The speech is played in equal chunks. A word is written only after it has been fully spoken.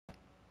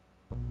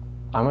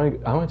I'm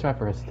gonna try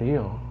for a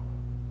steal.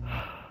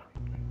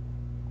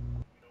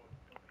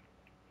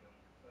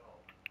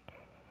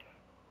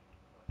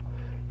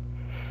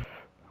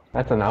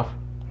 That's enough.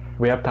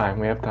 We have time.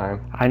 We have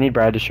time. I need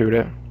Brad to shoot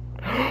it.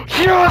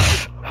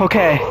 Yes!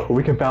 Okay.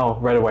 We can foul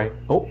right away.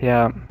 Oh.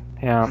 Yeah.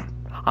 Yeah.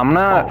 I'm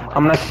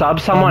gonna sub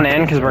someone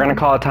in because we're gonna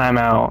call a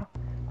timeout,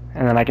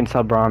 and then I can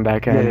sub Braun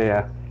back in.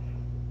 Yeah.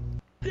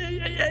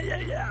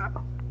 Yeah.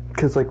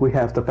 Because like we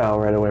have to foul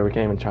right away. We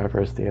can't even try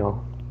for a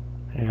steal.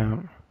 Yeah.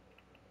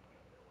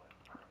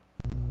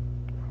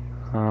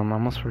 I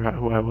almost forgot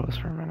who I was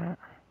for a minute.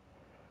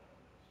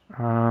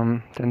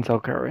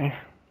 Denzel Curry.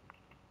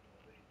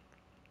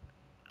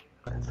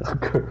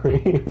 Denzel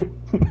Curry.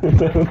 I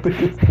don't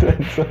think it's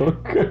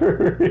Denzel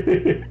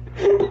Curry.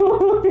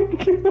 Oh my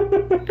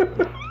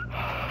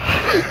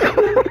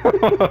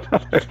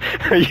god.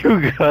 Are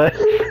you good?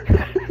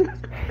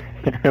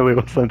 It really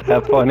wasn't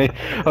that funny.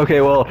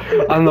 Okay, well,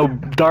 on the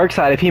dark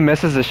side, if he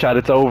misses a shot,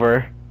 it's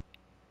over.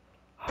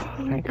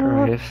 Thank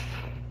Christ.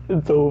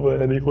 It's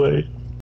over anyway.